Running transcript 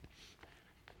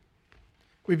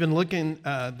We've been looking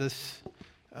this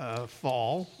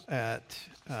fall at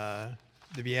the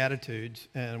Beatitudes,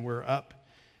 and we're up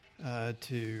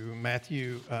to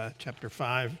Matthew chapter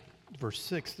 5, verse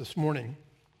 6 this morning.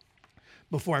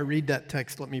 Before I read that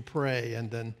text, let me pray,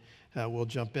 and then we'll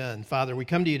jump in. Father, we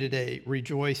come to you today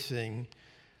rejoicing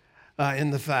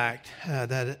in the fact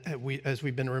that as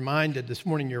we've been reminded this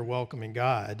morning, you're welcoming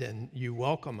God, and you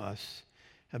welcome us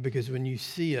because when you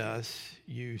see us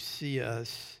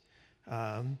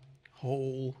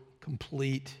whole,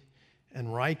 complete,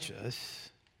 and righteous,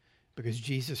 because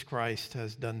Jesus Christ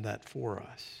has done that for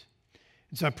us.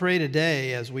 And so I pray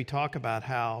today as we talk about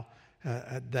how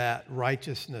that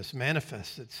righteousness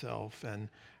manifests itself and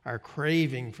our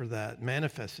craving for that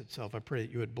manifests itself, I pray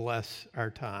that you would bless our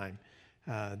time,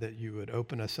 that you would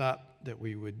open us up, that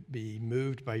we would be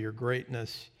moved by your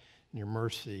greatness and your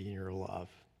mercy and your love.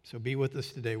 So be with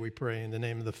us today, we pray, in the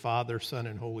name of the Father, Son,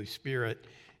 and Holy Spirit.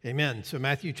 Amen. So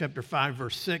Matthew chapter 5,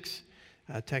 verse 6,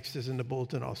 text is in the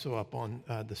bulletin, also up on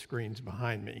the screens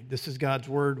behind me. This is God's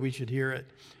word. We should hear it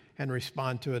and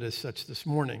respond to it as such this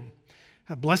morning.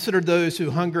 Blessed are those who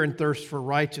hunger and thirst for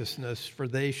righteousness, for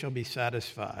they shall be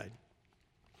satisfied.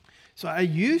 So I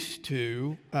used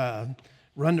to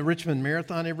run the Richmond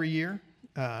Marathon every year,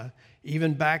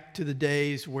 even back to the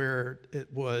days where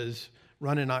it was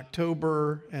run in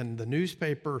October, and the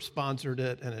newspaper sponsored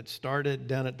it, and it started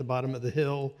down at the bottom of the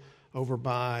hill over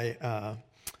by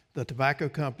the tobacco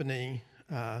company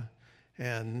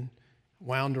and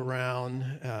wound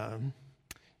around.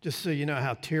 Just so you know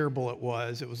how terrible it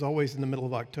was always in the middle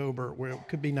of October where it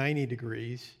could be 90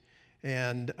 degrees,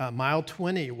 and mile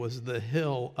 20 was the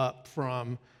hill up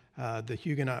from the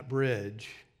Huguenot Bridge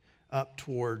up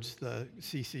towards the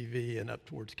CCV and up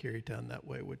towards Carytown that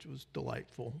way, which was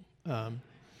delightful.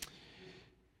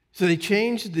 So they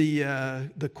changed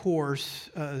the course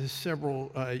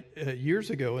several years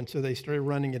ago, and so they started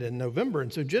running it in November.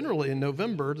 And so generally in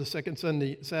November, the second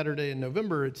Saturday in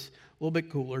November, it's a little bit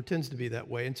cooler, tends to be that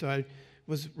way. And so I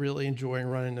was really enjoying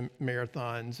running the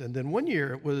marathons. And then one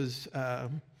year it was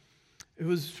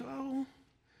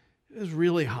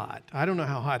really hot. I don't know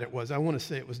how hot it was. I want to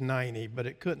say it was 90, but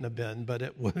it couldn't have been. But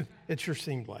it sure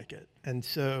seemed like it. And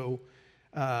so.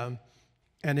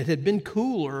 And it had been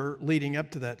cooler leading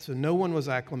up to that, so no one was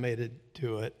acclimated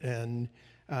to it. And,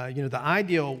 the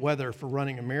ideal weather for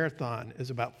running a marathon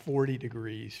is about 40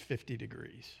 degrees, 50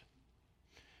 degrees.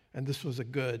 And this was a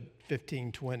good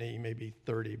 15, 20, maybe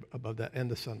 30 above that, and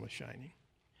the sun was shining.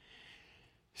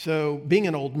 So being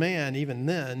an old man, even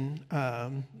then,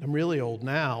 I'm really old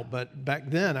now, but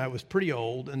back then I was pretty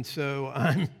old. And so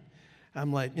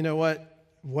I'm like, you know what,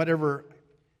 whatever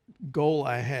goal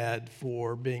I had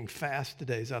for being fast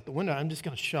today is out the window. I'm just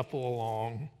going to shuffle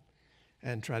along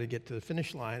and try to get to the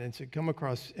finish line. And so come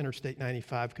across Interstate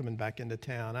 95 coming back into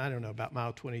town, I don't know, about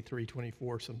mile 23,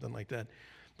 24, something like that.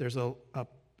 There's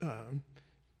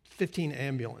 15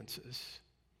 ambulances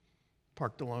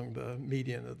parked along the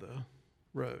median of the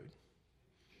road,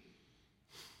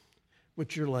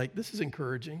 which you're like, this is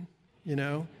encouraging,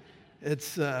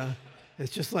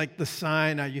 It's just like the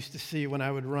sign I used to see when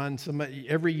I would run.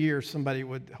 Every year somebody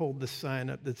would hold this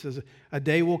sign up that says, "A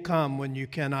day will come when you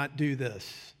cannot do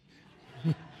this."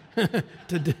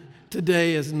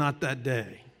 Today is not that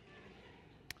day.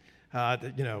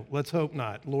 Let's hope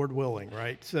not, Lord willing,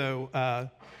 right? So,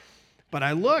 but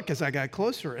I look as I got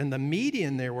closer, and the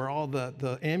median there where all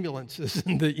the ambulances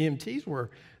and the EMTs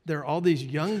were, there are all these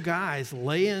young guys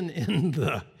laying in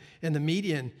the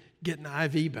median getting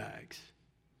IV bags.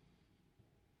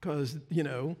 Because,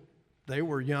 they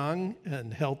were young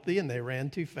and healthy, and they ran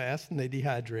too fast, and they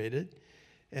dehydrated.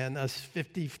 And us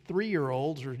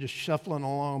 53-year-olds were just shuffling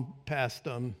along past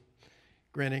them,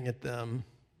 grinning at them.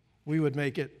 We would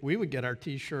get our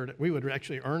T-shirt. We would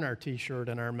actually earn our T-shirt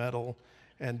and our medal,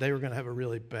 and they were going to have a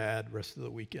really bad rest of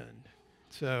the weekend.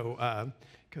 So,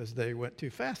 because they went too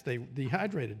fast, they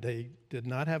dehydrated. They did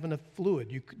not have enough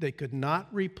fluid. They could not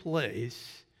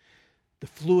replace the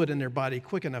fluid in their body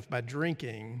quick enough by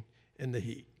drinking in the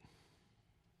heat.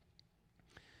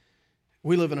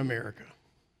 We live in America,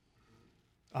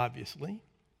 obviously.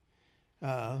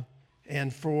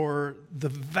 And for the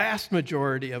vast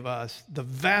majority of us, the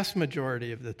vast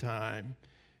majority of the time,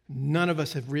 none of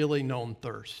us have really known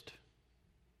thirst.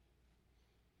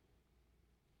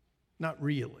 Not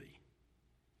really.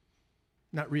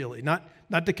 Not really. Not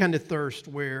the kind of thirst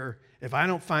where if I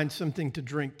don't find something to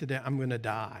drink today, I'm going to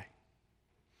die.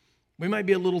 We might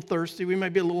be a little thirsty. We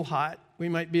might be a little hot. We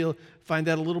might find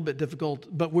that a little bit difficult.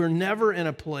 But we're never in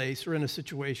a place or in a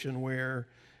situation where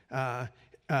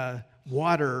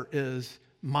water is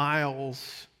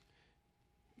miles,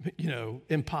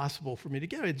 impossible for me to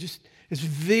get. It's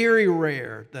very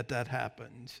rare that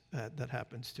happens. That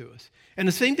happens to us. And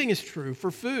the same thing is true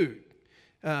for food.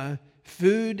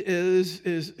 Food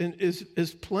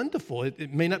is plentiful.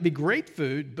 It may not be great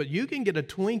food, but you can get a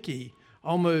Twinkie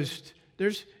almost.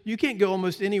 You can't go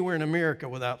almost anywhere in America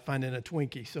without finding a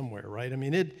Twinkie somewhere, right? I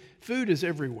mean, food is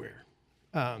everywhere.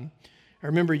 I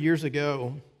remember years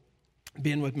ago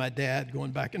being with my dad,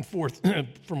 going back and forth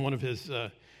from one of his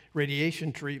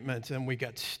radiation treatments, and we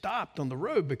got stopped on the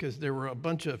road because there were a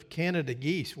bunch of Canada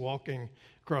geese walking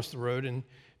across the road, and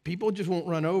people just won't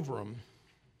run over them.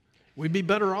 We'd be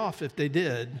better off if they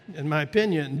did, in my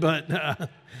opinion, but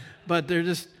they're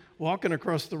just walking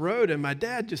across the road, and my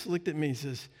dad just looked at me and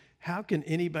says, "How can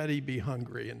anybody be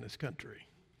hungry in this country?"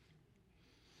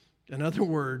 In other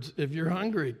words, if you're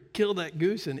hungry, kill that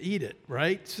goose and eat it,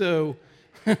 right? So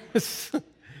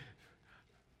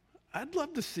I'd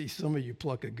love to see some of you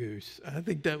pluck a goose. I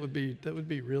think that would be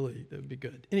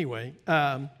good. Anyway,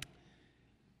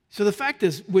 so the fact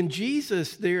is, when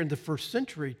Jesus there in the first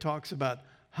century talks about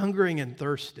hungering and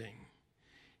thirsting,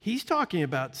 he's talking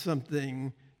about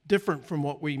something different from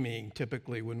what we mean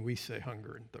typically when we say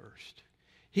hunger and thirst.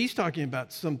 He's talking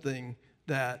about something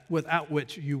that without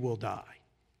which you will die.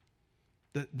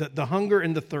 The hunger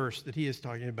and the thirst that he is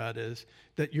talking about is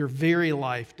that your very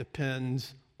life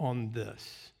depends on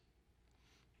this,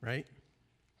 right?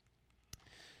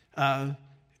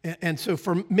 And so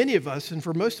for many of us, and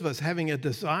for most of us, having a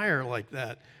desire like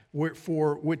that,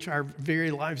 for which our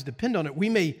very lives depend on it, we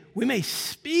may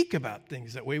speak about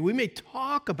things that way. We may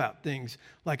talk about things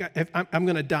like, I'm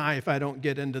going to die if I don't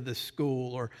get into this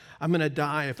school, or I'm going to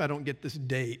die if I don't get this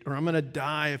date, or I'm going to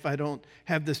die if I don't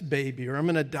have this baby, or I'm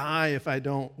going to die if I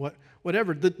don't,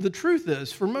 whatever. The truth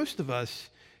is, for most of us,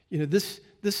 this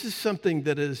is something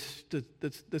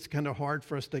that's kind of hard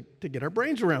for us to get our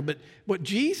brains around. But what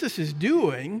Jesus is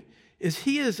doing is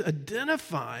he is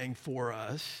identifying for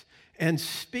us and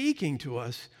speaking to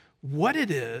us what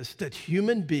it is that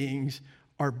human beings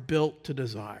are built to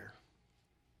desire.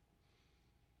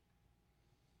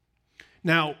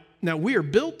 Now we are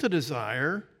built to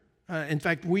desire. In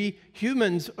fact, we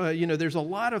humans, there's a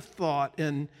lot of thought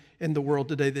in the world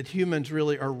today that humans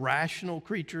really are rational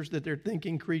creatures, that they're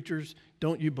thinking creatures.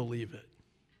 Don't you believe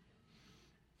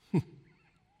it?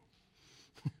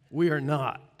 We are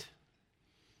not.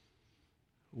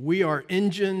 We are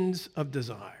engines of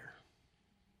desire.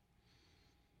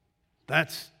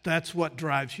 That's what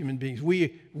drives human beings.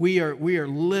 We are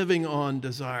living on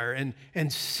desire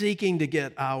and seeking to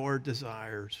get our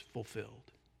desires fulfilled.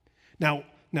 Now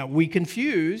we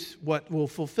confuse what will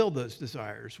fulfill those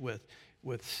desires with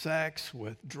sex,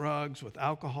 with drugs, with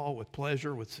alcohol, with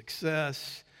pleasure, with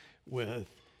success, with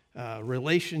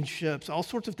relationships, all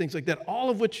sorts of things like that, all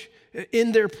of which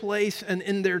in their place and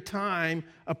in their time,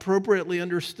 appropriately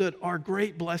understood, are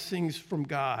great blessings from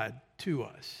God to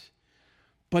us.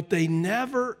 But they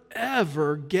never,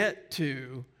 ever get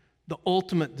to the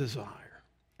ultimate desire.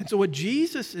 And so what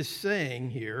Jesus is saying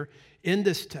here in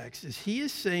this text is he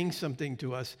is saying something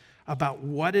to us about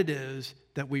what it is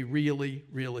that we really,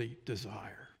 really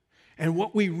desire. And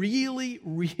what we really,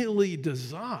 really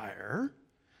desire,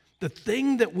 the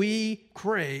thing that we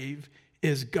crave,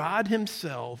 is God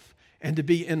himself and to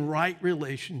be in right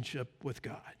relationship with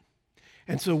God.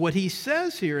 And so what he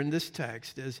says here in this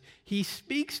text is he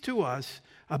speaks to us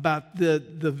about the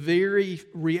very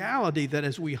reality that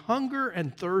as we hunger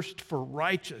and thirst for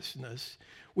righteousness,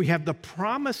 we have the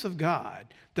promise of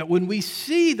God that when we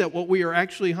see that what we are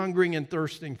actually hungering and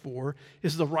thirsting for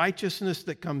is the righteousness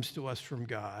that comes to us from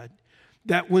God,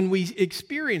 that when we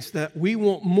experience that, we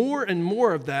want more and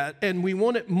more of that, and we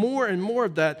want it more and more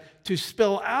of that to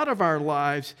spill out of our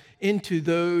lives into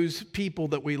those people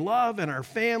that we love, and our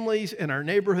families, and our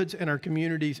neighborhoods, and our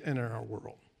communities, and in our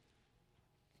world.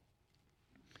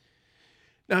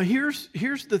 Now, here's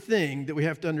the thing that we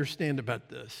have to understand about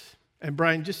this. And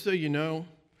Brian, just so you know,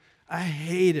 I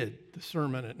hated the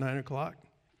sermon at 9 o'clock.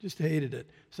 Just hated it.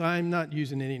 So I'm not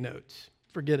using any notes.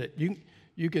 Forget it.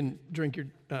 You can drink your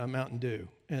Mountain Dew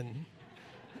and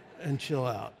chill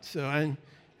out. So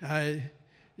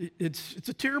it's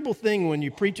a terrible thing when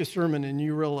you preach a sermon and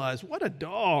you realize, what a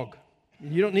dog.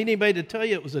 You don't need anybody to tell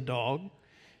you it was a dog.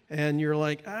 And you're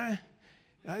like, as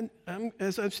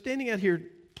I'm standing out here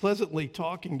pleasantly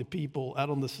talking to people out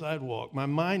on the sidewalk, my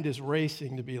mind is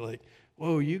racing to be like,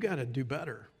 whoa, you got to do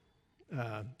better.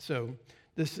 So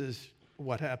this is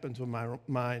what happens when my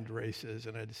mind races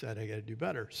and I decide I got to do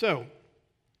better. So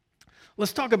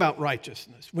let's talk about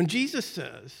righteousness. When Jesus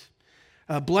says,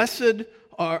 blessed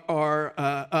are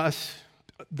us,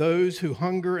 those who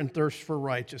hunger and thirst for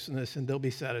righteousness, and they'll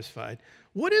be satisfied,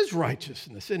 What is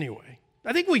righteousness anyway?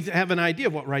 I think we have an idea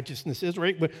of what righteousness is,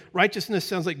 right? But righteousness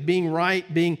sounds like being right,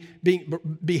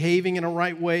 behaving in a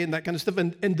right way and that kind of stuff.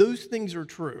 And those things are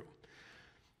true.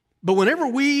 But whenever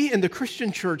we in the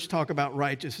Christian church talk about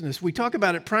righteousness, we talk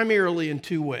about it primarily in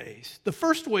two ways. The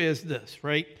first way is this,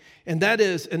 right? And that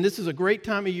is, and this is a great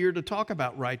time of year to talk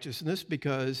about righteousness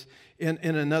because in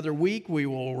another week we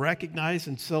will recognize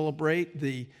and celebrate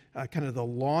the kind of the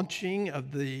launching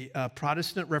of the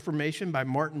Protestant Reformation by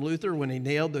Martin Luther when he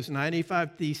nailed those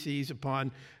 95 Theses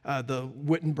upon the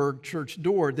Wittenberg church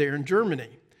door there in Germany.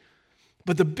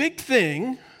 But the big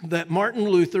thing that Martin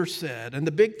Luther said, and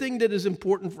the big thing that is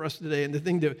important for us today, and the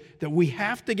thing that we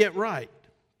have to get right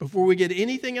before we get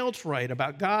anything else right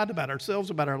about God, about ourselves,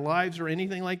 about our lives, or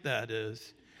anything like that,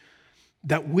 is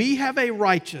that we have a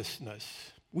righteousness,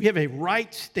 we have a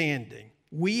right standing,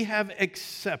 we have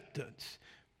acceptance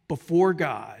before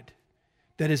God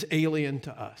that is alien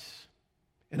to us.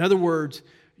 In other words,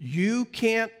 you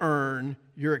can't earn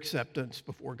your acceptance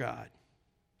before God.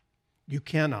 You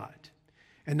cannot.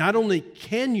 And not only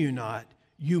can you not,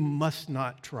 you must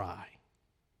not try.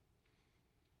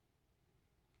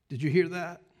 Did you hear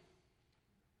that?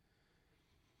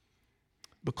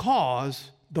 Because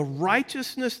the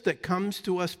righteousness that comes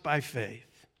to us by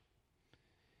faith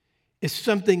is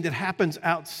something that happens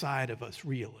outside of us,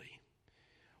 really.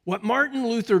 What Martin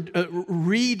Luther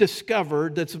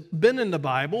rediscovered that's been in the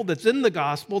Bible, that's in the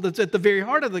gospel, that's at the very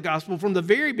heart of the gospel from the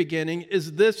very beginning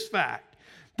is this fact.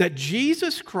 That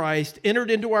Jesus Christ entered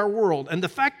into our world and the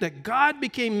fact that God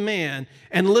became man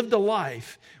and lived a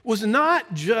life was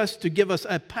not just to give us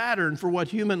a pattern for what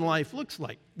human life looks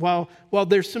like. While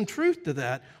there's some truth to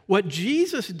that, what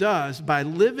Jesus does by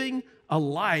living a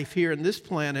life here in this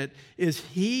planet is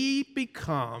he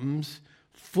becomes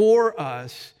for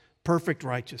us perfect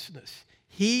righteousness.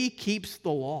 He keeps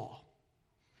the law.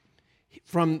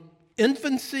 From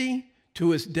infancy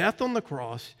to his death on the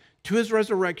cross, to his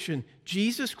resurrection,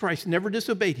 Jesus Christ never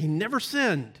disobeyed. He never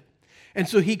sinned. And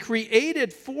so he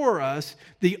created for us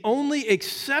the only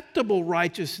acceptable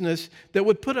righteousness that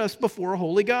would put us before a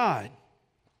holy God.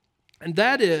 And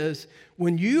that is,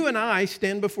 when you and I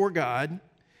stand before God,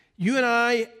 you and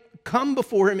I come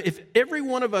before him. If every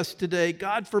one of us today,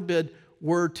 God forbid,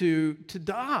 were to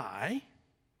die,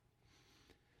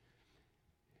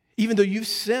 even though you've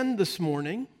sinned this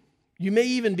morning, you may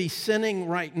even be sinning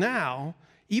right now,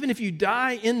 even if you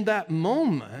die in that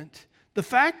moment, the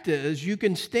fact is you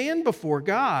can stand before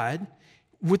God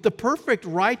with the perfect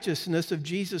righteousness of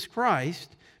Jesus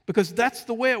Christ because that's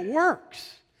the way it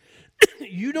works.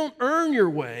 You don't earn your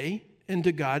way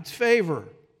into God's favor.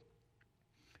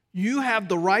 You have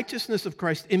the righteousness of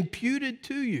Christ imputed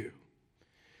to you.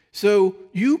 So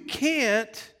you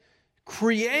can't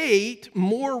create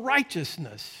more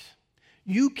righteousness.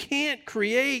 You can't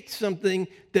create something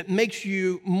that makes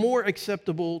you more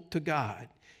acceptable to God.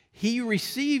 He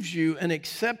receives you and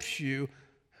accepts you.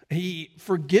 He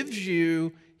forgives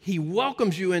you. He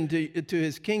welcomes you into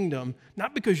his kingdom,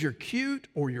 not because you're cute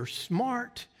or you're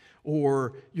smart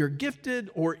or you're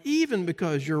gifted or even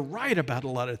because you're right about a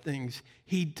lot of things.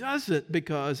 He does it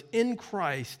because in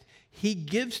Christ, he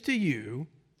gives to you,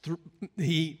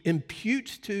 he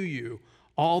imputes to you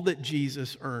all that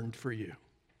Jesus earned for you.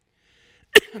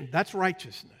 That's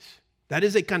righteousness. That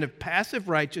is a kind of passive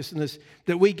righteousness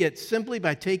that we get simply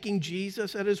by taking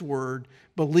Jesus at his word,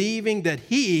 believing that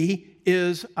he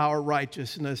is our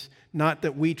righteousness, not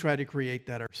that we try to create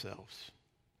that ourselves.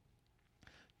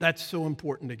 That's so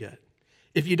important to get.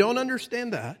 If you don't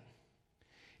understand that,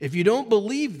 if you don't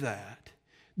believe that,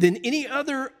 then any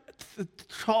other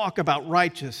talk about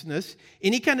righteousness,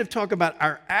 any kind of talk about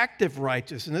our active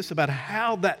righteousness, about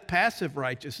how that passive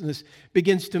righteousness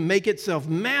begins to make itself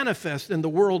manifest in the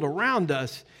world around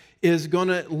us, is going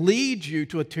to lead you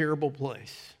to a terrible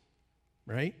place,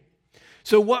 right?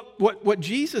 So what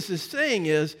Jesus is saying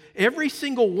is every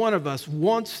single one of us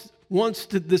wants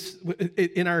to this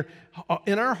in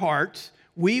our hearts.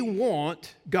 We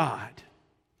want God.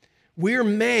 We're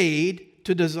made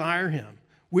to desire him.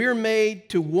 We're made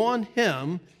to want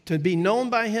him, to be known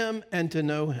by him, and to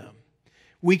know him.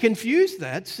 We confuse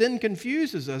that. Sin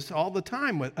confuses us all the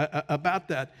time about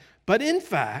that. But in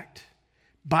fact,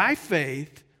 by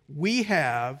faith, we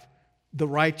have the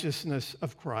righteousness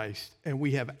of Christ, and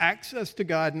we have access to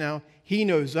God now. He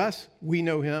knows us. We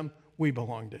know him. We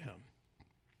belong to him.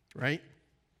 Right?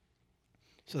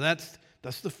 So that's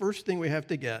the first thing we have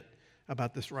to get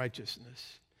about this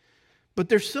righteousness. But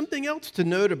there's something else to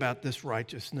note about this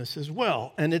righteousness as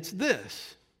well, and it's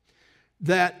this,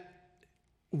 that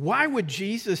why would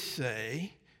Jesus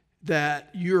say that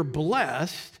you're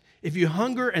blessed if you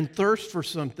hunger and thirst for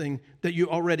something that you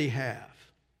already have?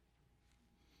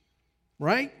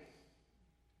 Right?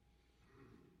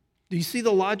 Do you see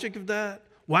the logic of that?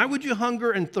 Why would you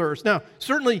hunger and thirst? Now,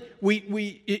 certainly,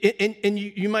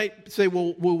 you might say,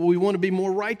 well, we want to be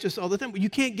more righteous all the time. But you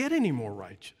can't get any more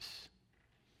righteous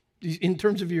in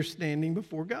terms of your standing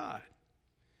before God.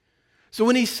 So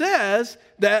when he says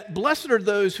that blessed are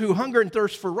those who hunger and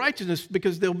thirst for righteousness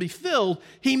because they'll be filled,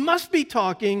 he must be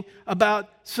talking about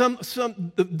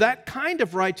that kind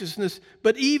of righteousness,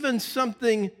 but even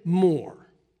something more.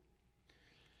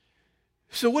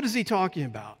 So what is he talking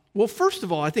about? Well, first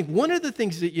of all, I think one of the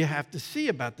things that you have to see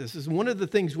about this is one of the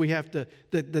things we have to,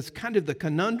 that's kind of the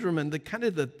conundrum and the kind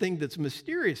of the thing that's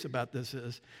mysterious about this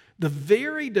is the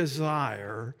very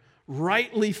desire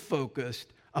rightly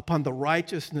focused upon the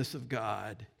righteousness of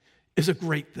God is a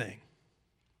great thing.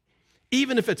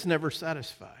 Even if it's never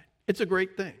satisfied, it's a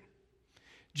great thing.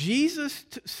 Jesus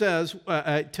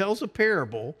tells a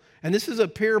parable, and this is a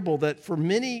parable that for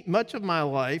much of my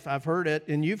life, I've heard it,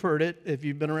 and you've heard it if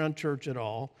you've been around church at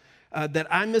all, that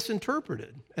I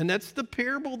misinterpreted. And that's the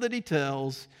parable that he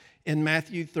tells in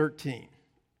Matthew 13.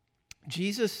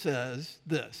 Jesus says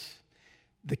this,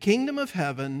 "The kingdom of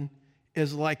heaven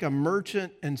is like a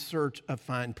merchant in search of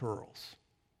fine pearls."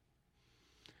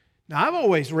 Now, I've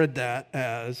always read that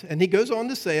as, and he goes on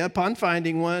to say, upon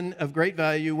finding one of great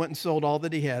value, went and sold all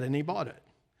that he had, and he bought it.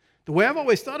 The way I've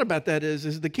always thought about that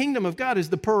is the kingdom of God is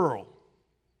the pearl.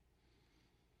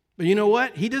 But you know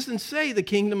what? He doesn't say the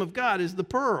kingdom of God is the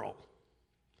pearl.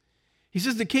 He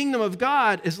says the kingdom of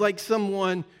God is like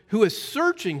someone who is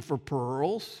searching for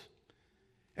pearls,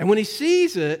 and when he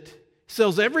sees it,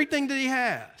 sells everything that he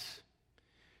has.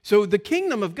 So the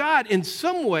kingdom of God, in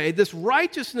some way, this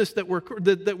righteousness that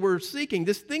we're seeking,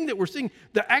 this thing that we're seeking,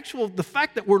 the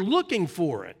fact that we're looking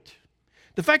for it,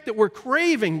 the fact that we're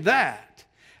craving that,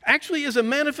 actually is a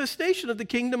manifestation of the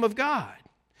kingdom of God.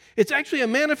 It's actually a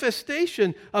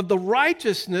manifestation of the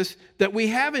righteousness that we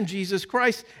have in Jesus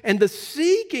Christ, and the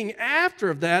seeking after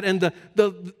of that, and the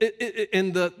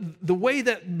way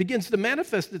that begins to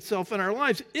manifest itself in our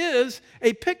lives is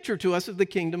a picture to us of the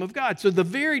kingdom of God. So the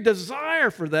very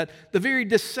desire for that, the very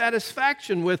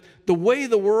dissatisfaction with the way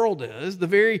the world is, the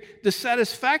very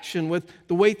dissatisfaction with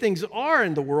the way things are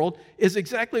in the world is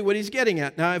exactly what he's getting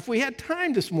at. Now, if we had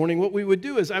time this morning, what we would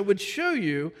do is I would show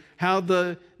you how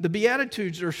the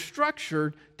Beatitudes are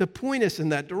structured to point us in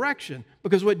that direction.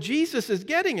 Because what Jesus is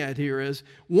getting at here is,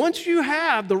 once you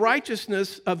have the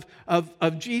righteousness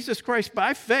of Jesus Christ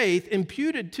by faith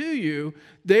imputed to you,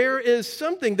 there is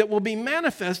something that will be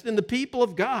manifest in the people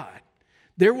of God.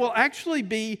 There will actually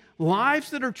be lives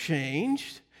that are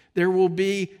changed. There will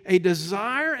be a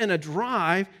desire and a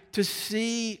drive to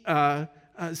see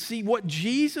what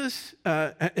Jesus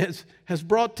has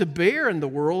brought to bear in the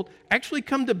world actually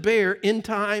come to bear in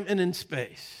time and in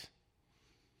space.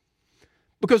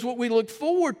 Because what we look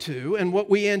forward to and what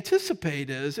we anticipate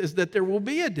is that there will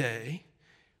be a day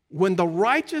when the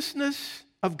righteousness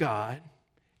of God,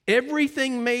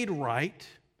 everything made right,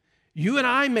 you and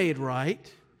I made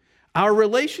right, our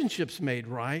relationships made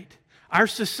right, our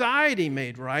society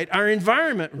made right, our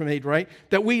environment made right,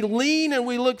 that we lean and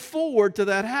we look forward to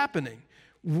that happening.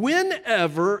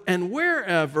 Whenever and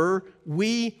wherever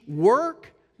we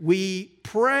work, we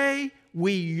pray,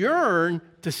 we yearn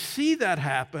to see that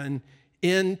happen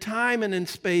in time and in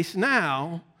space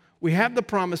now, we have the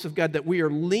promise of God that we are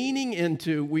leaning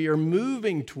into, we are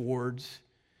moving towards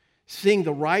seeing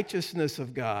the righteousness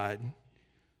of God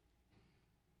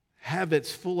have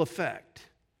its full effect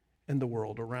in the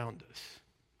world around us.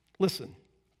 Listen,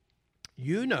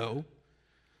 you know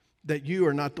that you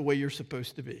are not the way you're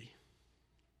supposed to be.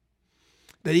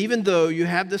 That even though you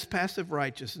have this passive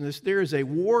righteousness, there is a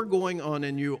war going on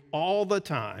in you all the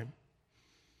time,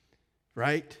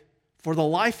 right? For the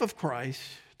life of Christ,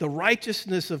 the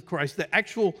righteousness of Christ, the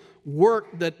actual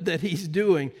work that he's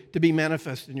doing to be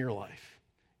manifest in your life.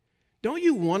 Don't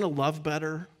you want to love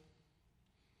better?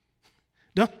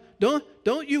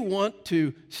 Don't you want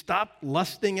to stop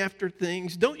lusting after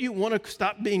things? Don't you want to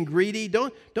stop being greedy?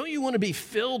 Don't you want to be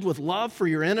filled with love for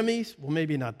your enemies? Well,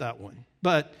 maybe not that one.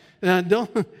 But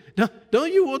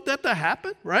don't you want that to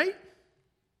happen, right?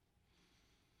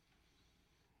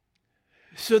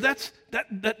 So that's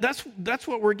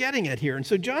what we're getting at here. And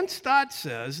so John Stott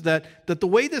says that the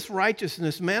way this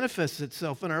righteousness manifests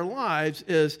itself in our lives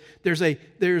is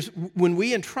there's when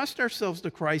we entrust ourselves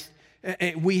to Christ,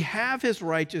 we have his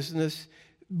righteousness,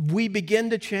 we begin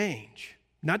to change.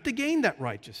 Not to gain that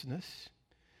righteousness,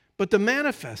 but to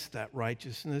manifest that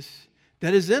righteousness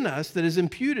that is in us, that is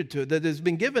imputed to, that has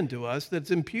been given to us,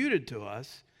 that's imputed to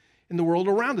us in the world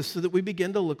around us so that we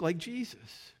begin to look like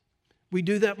Jesus. We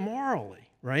do that morally,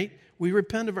 right? We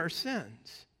repent of our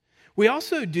sins. We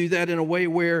also do that in a way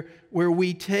where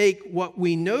we take what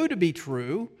we know to be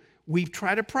true, we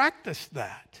try to practice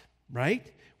that, right?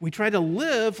 We try to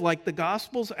live like the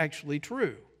gospel's actually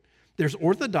true. There's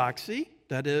orthodoxy,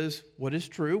 that is what is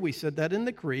true. We said that in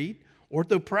the creed.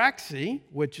 Orthopraxy,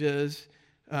 which is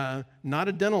not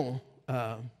a dental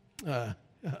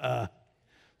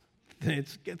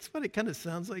it's what it kind of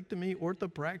sounds like to me,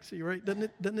 orthopraxy, right?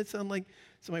 Doesn't it sound like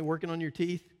somebody working on your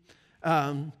teeth?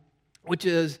 Which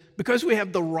is, because we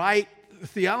have the right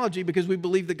theology, because we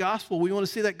believe the gospel, we want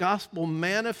to see that gospel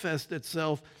manifest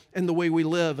itself in the way we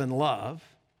live and love.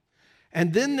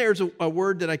 And then there's a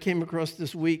word that I came across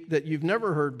this week that you've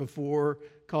never heard before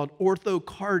called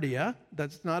orthocardia.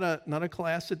 That's not a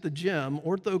class at the gym.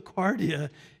 Orthocardia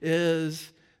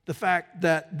is the fact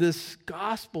that this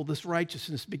gospel, this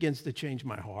righteousness begins to change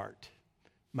my heart,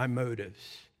 my motives,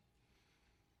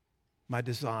 my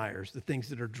desires, the things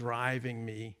that are driving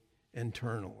me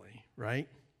internally, right?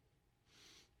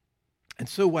 And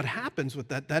so what happens with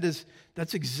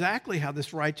that's exactly how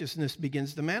this righteousness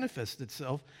begins to manifest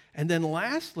itself. And then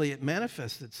lastly, it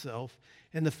manifests itself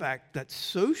in the fact that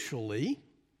socially,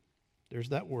 there's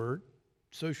that word,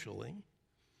 socially,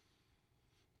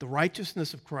 the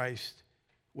righteousness of Christ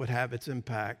would have its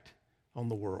impact on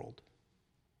the world.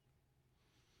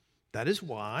 That is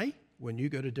why when you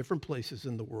go to different places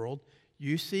in the world,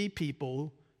 you see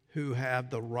people who have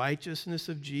the righteousness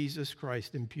of Jesus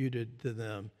Christ imputed to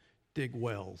them dig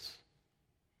wells.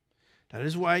 That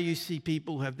is why you see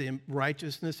people who have the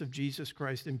righteousness of Jesus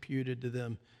Christ imputed to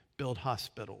them build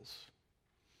hospitals,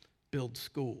 build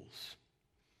schools,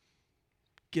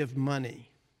 give money,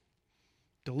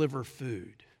 deliver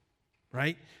food,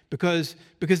 right? Because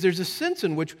there's a sense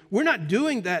in which we're not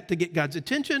doing that to get God's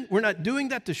attention. We're not doing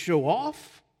that to show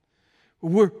off.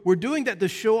 We're doing that to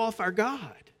show off our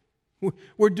God.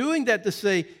 We're doing that to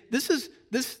say,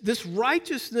 this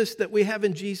righteousness that we have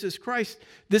in Jesus Christ,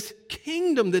 this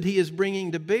kingdom that he is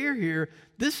bringing to bear here,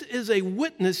 this is a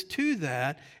witness to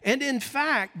that. And in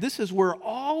fact, this is where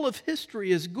all of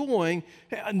history is going.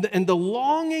 And the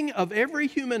longing of every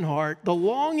human heart, the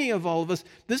longing of all of us,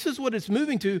 this is what it's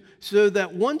moving to, so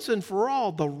that once and for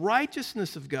all, the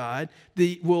righteousness of God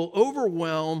will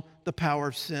overwhelm the power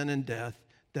of sin and death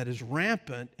that is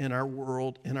rampant in our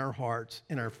world, in our hearts,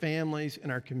 in our families, in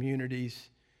our communities.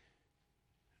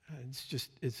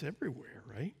 It's everywhere,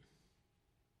 right?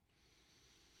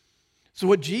 So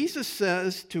what Jesus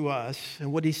says to us,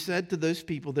 and what he said to those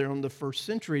people there in the first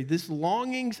century, these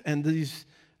longings and this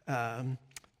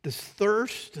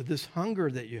thirst, this hunger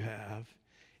that you have,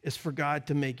 is for God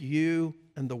to make you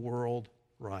and the world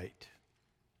right.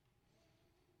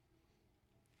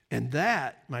 And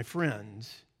that, my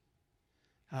friends,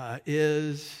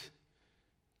 is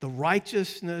the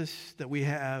righteousness that we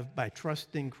have by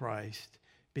trusting Christ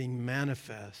being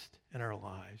manifest in our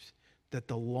lives. That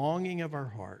the longing of our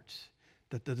hearts,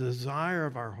 that the desire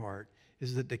of our heart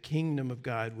is that the kingdom of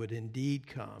God would indeed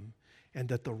come, and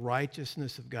that the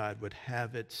righteousness of God would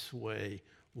have its sway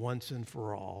once and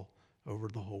for all over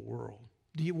the whole world.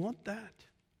 Do you want that?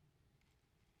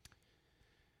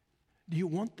 Do you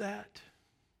want that?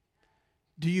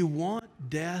 Do you want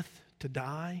death to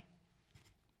die?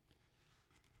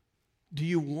 Do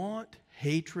you want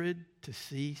hatred to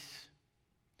cease?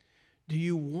 Do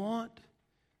you want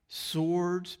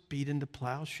swords beat into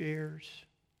plowshares?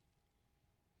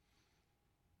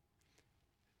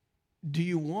 Do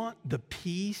you want the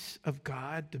peace of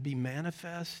God to be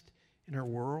manifest in our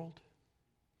world?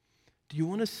 Do you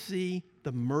want to see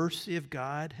the mercy of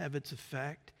God have its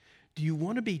effect? Do you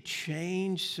want to be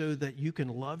changed so that you can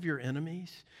love your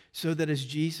enemies? So that, as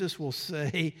Jesus will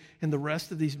say in the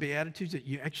rest of these Beatitudes, that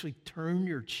you actually turn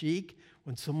your cheek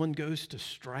when someone goes to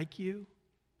strike you?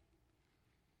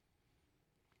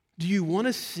 Do you want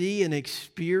to see and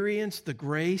experience the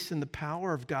grace and the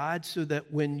power of God so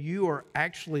that when you are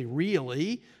actually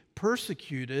really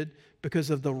persecuted because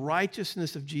of the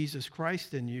righteousness of Jesus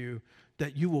Christ in you,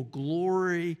 that you will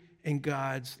glory in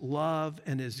God's love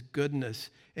and his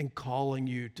goodness in calling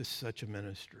you to such a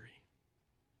ministry?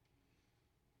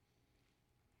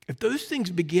 If those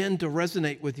things begin to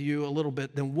resonate with you a little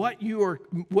bit, then what you are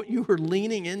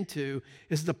leaning into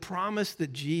is the promise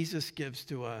that Jesus gives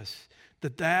to us,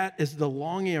 that is the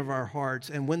longing of our hearts.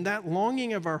 And when that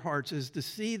longing of our hearts is to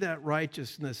see that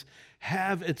righteousness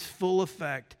have its full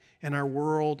effect in our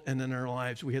world and in our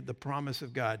lives, we have the promise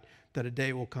of God that a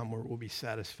day will come where we'll be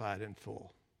satisfied in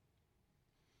full.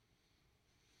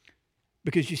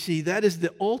 Because you see, that is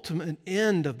the ultimate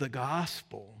end of the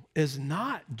gospel, is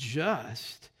not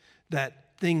just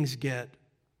that things get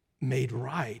made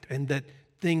right and that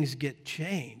things get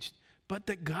changed, but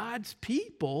that God's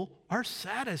people are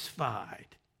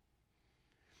satisfied,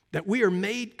 that we are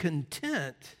made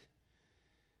content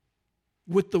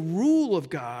with the rule of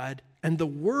God and the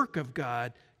work of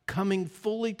God coming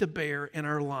fully to bear in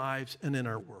our lives and in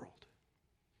our world.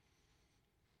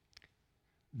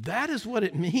 That is what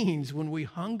it means when we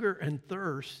hunger and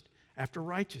thirst after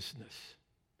righteousness.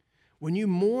 When you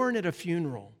mourn at a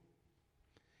funeral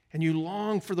and you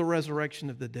long for the resurrection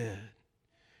of the dead,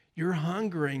 you're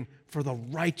hungering for the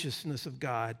righteousness of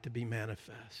God to be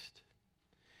manifest.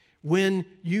 When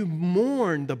you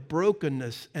mourn the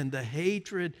brokenness and the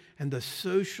hatred and the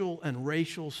social and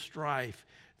racial strife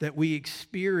that we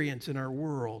experience in our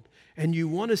world, and you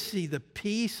want to see the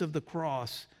peace of the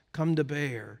cross come to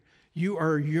bear, you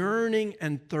are yearning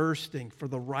and thirsting for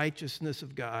the righteousness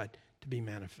of God to be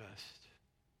manifest.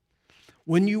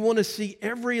 When you want to see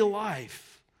every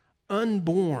life,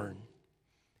 unborn,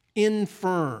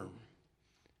 infirm,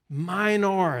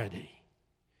 minority,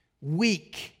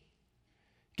 weak,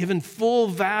 given full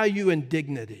value and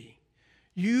dignity,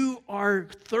 you are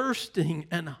thirsting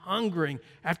and hungering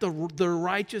after the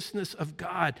righteousness of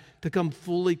God to come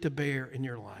fully to bear in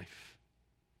your life.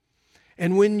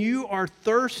 And when you are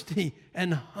thirsty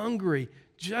and hungry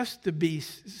just to be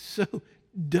so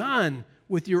done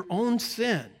with your own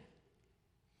sin,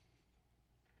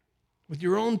 with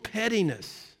your own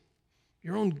pettiness,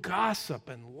 your own gossip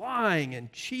and lying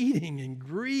and cheating and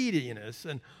greediness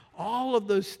and all of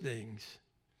those things,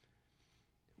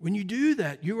 when you do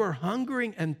that, you are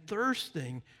hungering and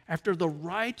thirsting after the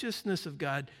righteousness of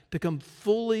God to come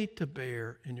fully to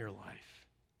bear in your life.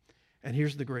 And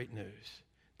here's the great news,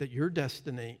 that your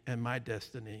destiny and my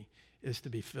destiny is to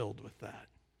be filled with that.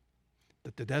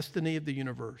 That the destiny of the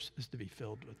universe is to be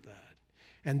filled with that.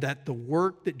 And that the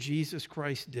work that Jesus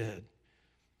Christ did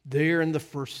there in the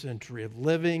first century of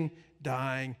living,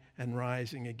 dying, and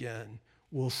rising again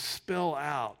will spill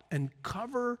out and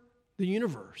cover the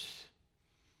universe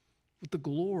with the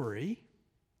glory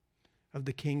of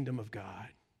the kingdom of God,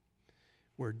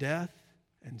 where death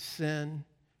and sin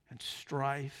and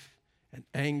strife and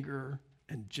anger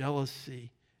and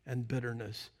jealousy and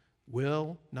bitterness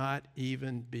will not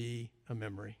even be a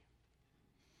memory.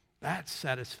 That's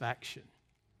satisfaction.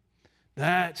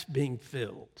 That's being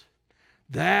filled.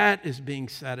 That is being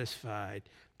satisfied.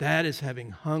 That is having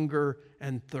hunger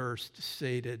and thirst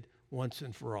sated once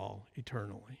and for all,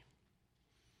 eternally.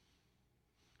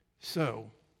 So,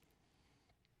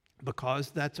 because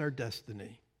that's our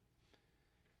destiny,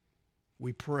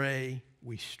 we pray,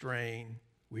 we strain,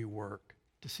 we work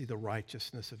to see the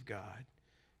righteousness of God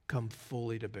come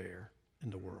fully to bear in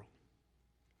the world.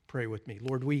 Pray with me.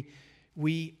 Lord,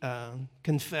 we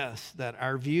confess that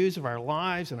our views of our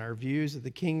lives and our views of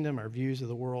the kingdom, our views of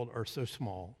the world are so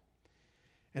small.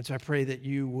 And so I pray that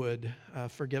you would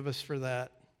forgive us for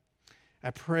that. I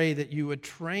pray that you would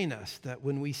train us that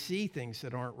when we see things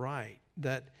that aren't right,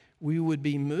 that we would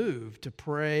be moved to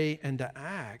pray and to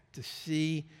act, to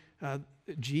see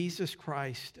Jesus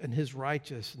Christ and his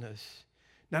righteousness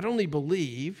not only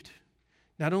believed,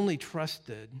 not only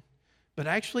trusted, but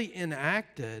actually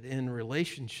enacted in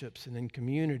relationships and in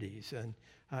communities and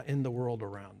in the world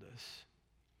around us.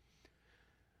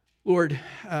 Lord,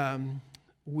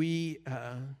 we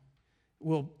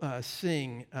will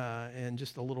sing in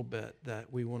just a little bit that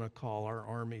we want to call our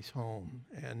armies home.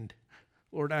 And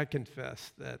Lord, I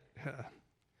confess that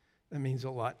that means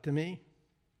a lot to me.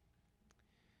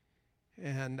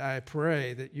 And I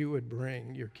pray that you would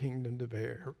bring your kingdom to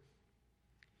bear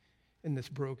in this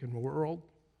broken world,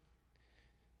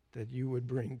 that you would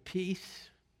bring peace,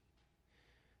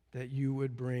 that you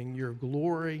would bring your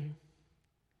glory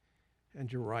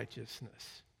and your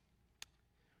righteousness.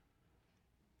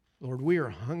 Lord, we are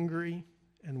hungry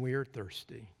and we are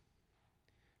thirsty.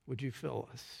 Would you fill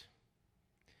us?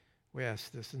 We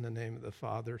ask this in the name of the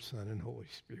Father, Son, and Holy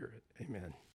Spirit. Amen.